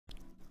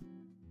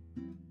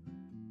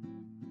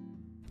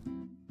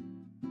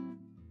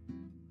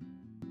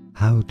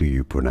How do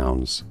you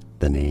pronounce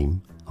the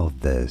name of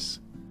this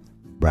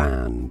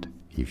brand?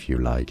 If you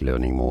like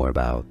learning more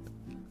about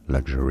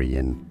luxury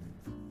and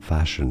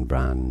fashion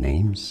brand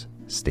names,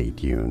 stay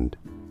tuned.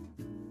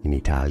 In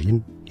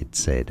Italian, it's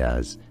said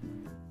as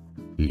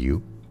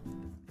Liu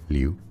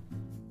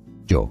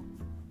Jo.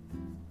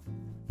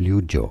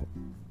 Liu Jo.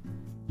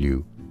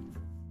 Liu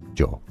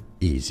Jo.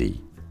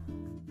 Easy.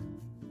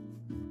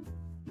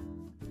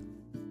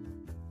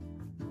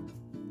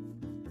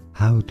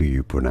 How do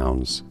you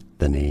pronounce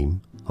the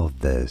name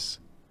of this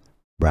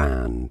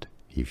brand?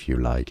 If you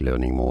like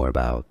learning more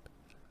about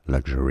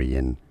luxury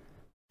and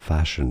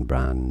fashion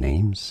brand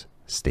names,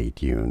 stay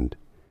tuned.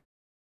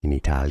 In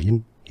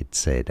Italian, it's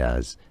said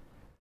as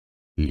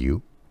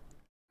Liu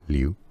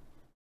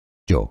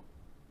Jo.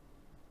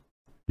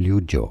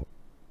 Liu Jo.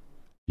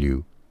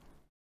 Liu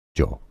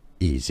Jo.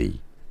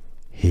 Easy.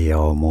 Here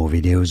are more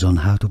videos on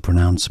how to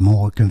pronounce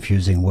more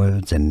confusing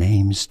words and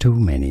names too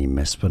many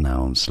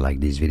mispronounced.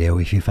 Like this video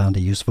if you found it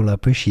useful. I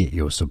appreciate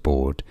your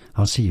support.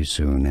 I'll see you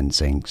soon and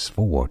thanks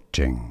for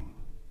watching.